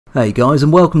Hey guys,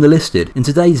 and welcome to Listed. In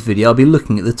today's video I'll be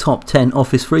looking at the top 10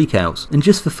 office freakouts, and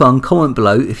just for fun comment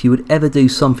below if you would ever do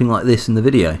something like this in the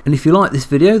video. And if you like this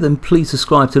video then please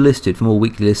subscribe to Listed for more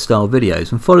weekly list style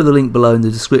videos, and follow the link below in the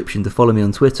description to follow me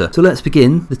on Twitter. So let's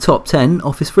begin the top 10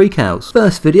 office freakouts.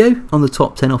 First video on the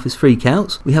top 10 office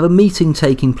freakouts, we have a meeting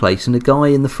taking place and a guy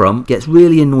in the front gets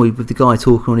really annoyed with the guy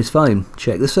talking on his phone.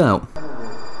 Check this out.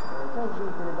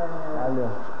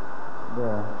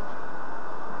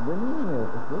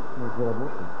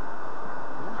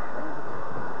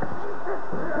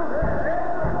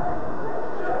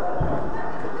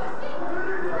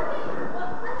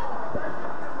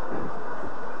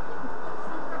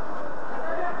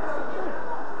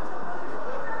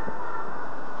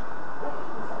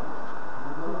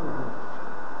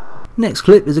 Next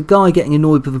clip is a guy getting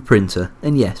annoyed with a printer,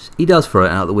 and yes, he does throw it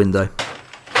out the window.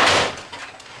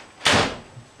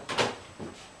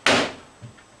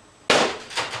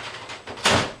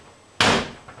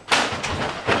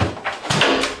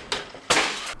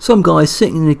 Some guy's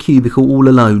sitting in a cubicle all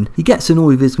alone. He gets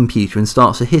annoyed with his computer and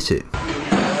starts to hit it.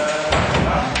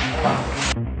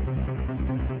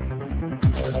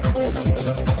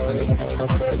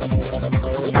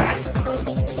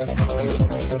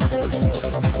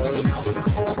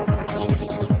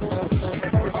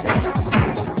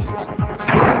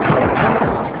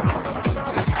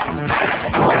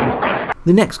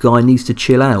 The next guy needs to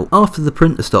chill out. After the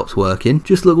printer stops working,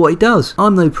 just look what he does.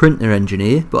 I'm no printer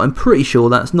engineer, but I'm pretty sure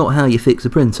that's not how you fix a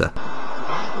printer.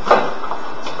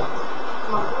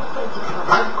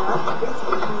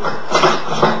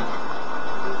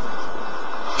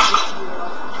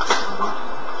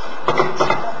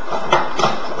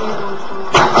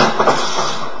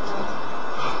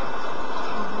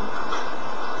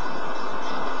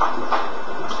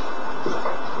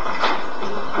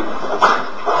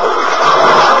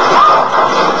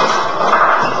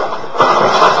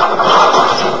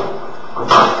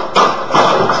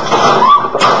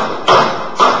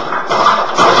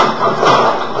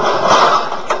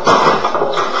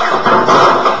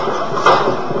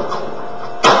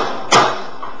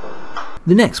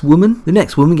 The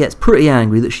next woman gets pretty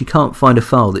angry that she can't find a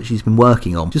file that she's been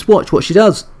working on. Just watch what she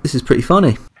does. This is pretty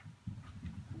funny.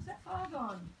 Where's that file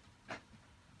gone?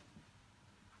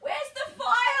 Where's the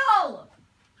file?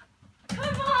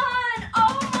 Come on!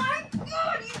 Oh my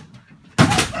god! You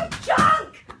fucking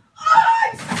junk! Oh,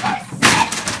 I'm so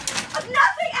sick of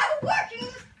nothing ever working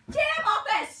in this damn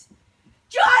office!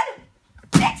 John!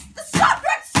 Fix the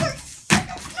software! I'm so sick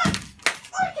of not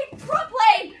working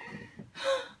properly!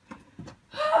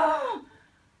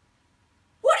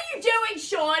 What are you doing,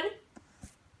 Sean?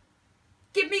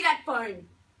 Give me that phone.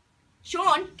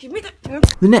 Sean, give me that phone.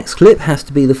 The next clip has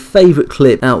to be the favourite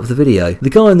clip out of the video. The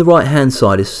guy on the right hand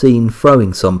side is seen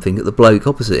throwing something at the bloke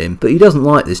opposite him, but he doesn't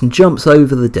like this and jumps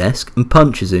over the desk and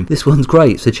punches him. This one's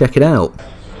great, so check it out.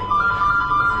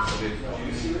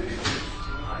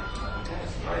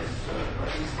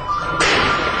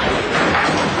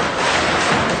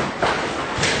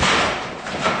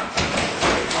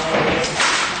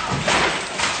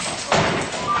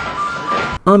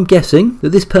 I'm guessing that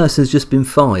this person's just been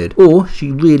fired, or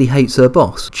she really hates her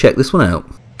boss. Check this one out.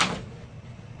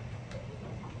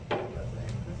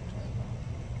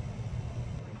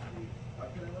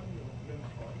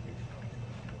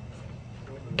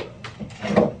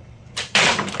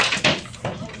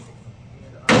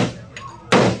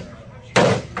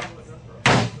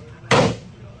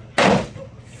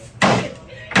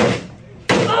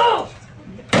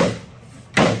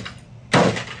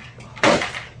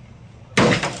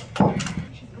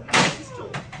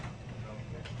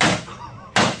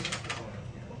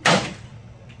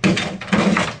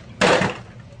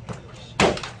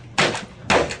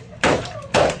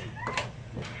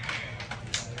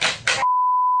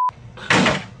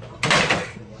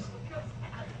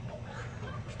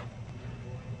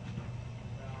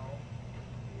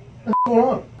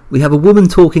 We have a woman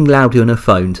talking loudly on her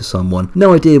phone to someone.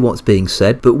 No idea what's being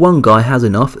said, but one guy has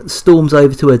enough, storms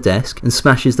over to her desk and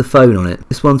smashes the phone on it.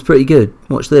 This one's pretty good.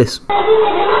 Watch this.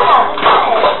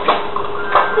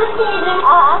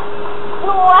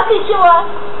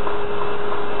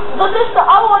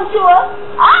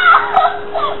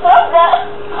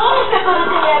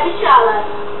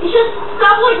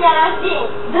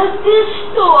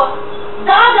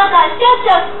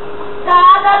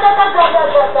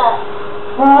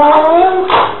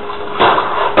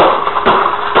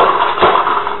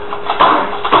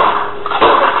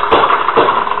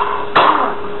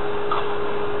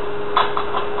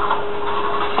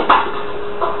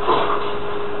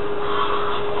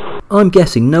 I'm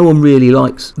guessing no one really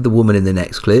likes the woman in the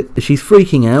next clip, as she's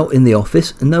freaking out in the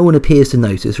office and no one appears to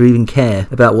notice or even care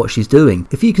about what she's doing.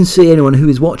 If you can see anyone who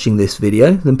is watching this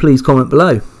video, then please comment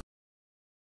below.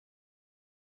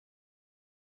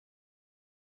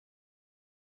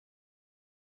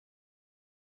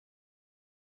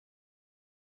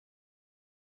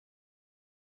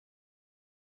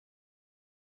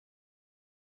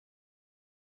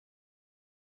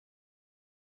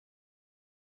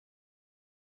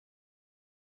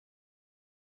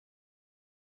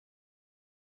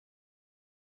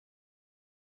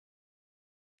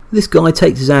 This guy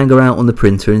takes his anger out on the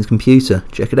printer in his computer.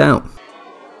 Check it out.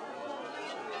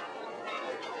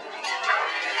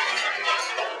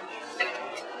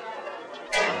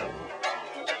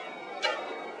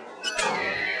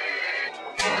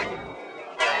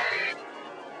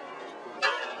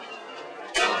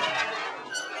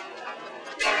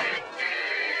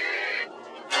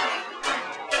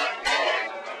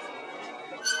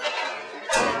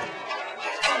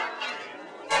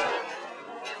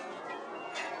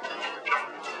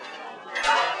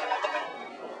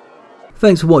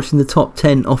 Thanks for watching the top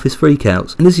 10 office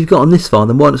freakouts, and as you've gotten this far,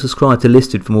 then why not subscribe to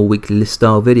Listed for more weekly list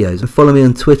style videos, and follow me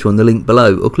on Twitter on the link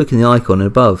below or clicking the icon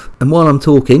above. And while I'm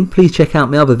talking, please check out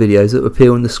my other videos that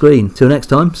appear on the screen. Till next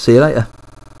time, see you later.